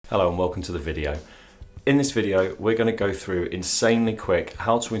Hello and welcome to the video. In this video, we're going to go through insanely quick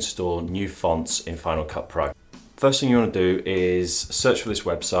how to install new fonts in Final Cut Pro. First thing you want to do is search for this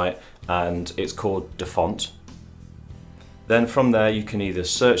website, and it's called DaFont. Then from there you can either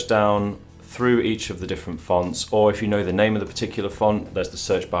search down through each of the different fonts, or if you know the name of the particular font, there's the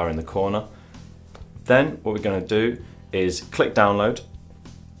search bar in the corner. Then what we're going to do is click download.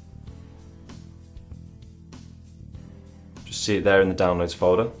 Just see it there in the downloads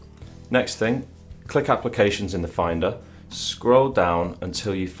folder. Next thing, click applications in the Finder, scroll down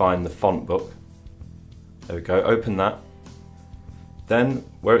until you find the font book. There we go, open that. Then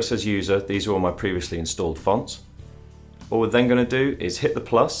where it says user, these are all my previously installed fonts. What we're then going to do is hit the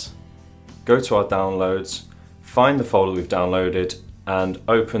plus, go to our downloads, find the folder we've downloaded and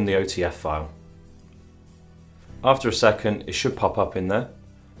open the OTF file. After a second, it should pop up in there.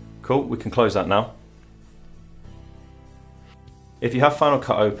 Cool, we can close that now. If you have Final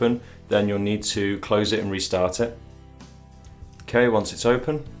Cut open, then you'll need to close it and restart it. Okay, once it's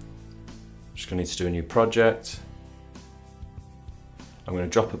open, I'm just going to need to do a new project. I'm going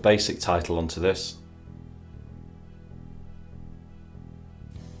to drop a basic title onto this.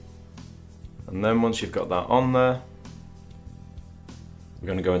 And then once you've got that on there, we're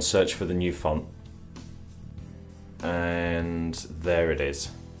going to go and search for the new font. And there it is.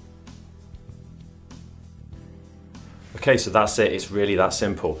 Okay, so that's it. It's really that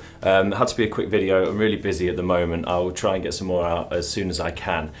simple. It had to be a quick video. I'm really busy at the moment. I'll try and get some more out as soon as I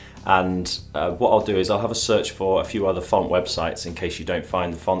can. And what I'll do is I'll have a search for a few other font websites in case you don't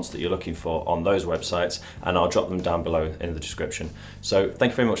find the fonts that you're looking for on those websites, and I'll drop them down below in the description. So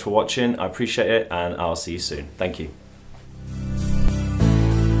thank you very much for watching. I appreciate it, and I'll see you soon. Thank you.